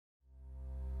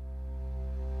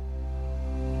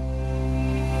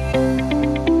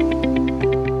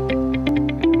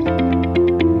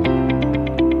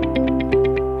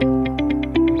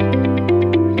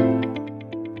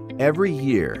Every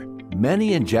year,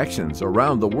 many injections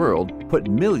around the world put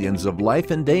millions of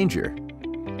lives in danger.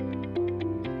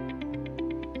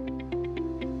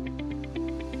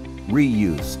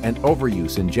 Reuse and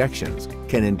overuse injections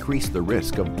can increase the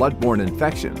risk of bloodborne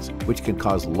infections, which can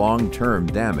cause long-term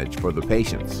damage for the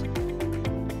patients.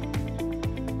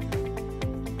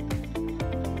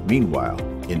 Meanwhile,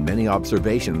 in many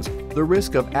observations, the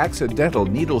risk of accidental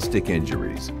needle stick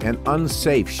injuries and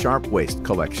unsafe sharp waste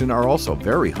collection are also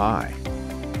very high.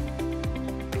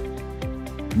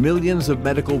 Millions of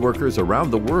medical workers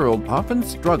around the world often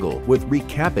struggle with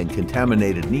recapping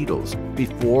contaminated needles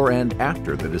before and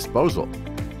after the disposal.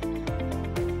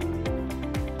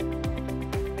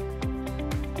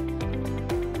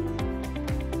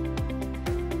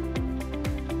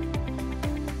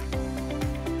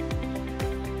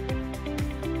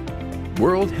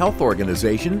 World Health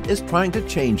Organization is trying to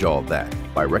change all that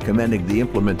by recommending the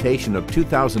implementation of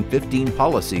 2015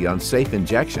 policy on safe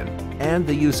injection and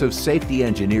the use of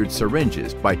safety-engineered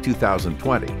syringes by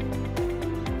 2020.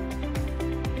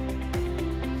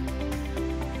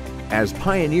 As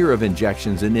pioneer of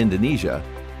injections in Indonesia,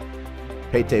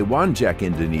 PT Oneject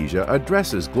Indonesia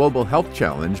addresses global health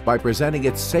challenge by presenting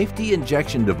its safety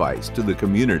injection device to the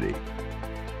community.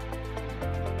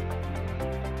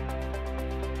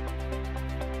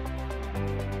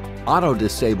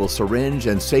 Auto-disable syringe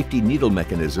and safety needle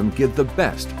mechanism give the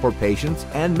best for patients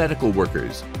and medical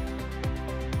workers.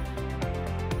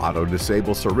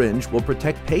 Auto-disable syringe will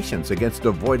protect patients against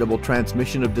avoidable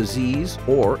transmission of disease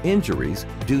or injuries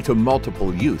due to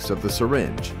multiple use of the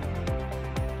syringe,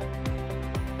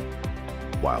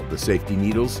 while the safety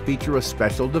needles feature a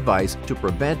special device to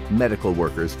prevent medical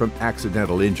workers from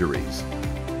accidental injuries.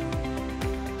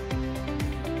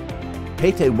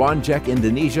 PT Oneject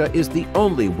Indonesia is the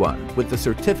only one with the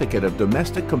Certificate of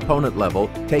Domestic Component Level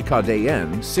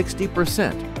TKDN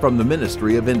 60% from the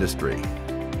Ministry of Industry.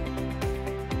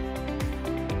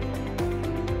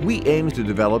 We aim to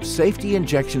develop safety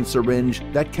injection syringe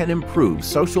that can improve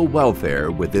social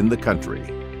welfare within the country.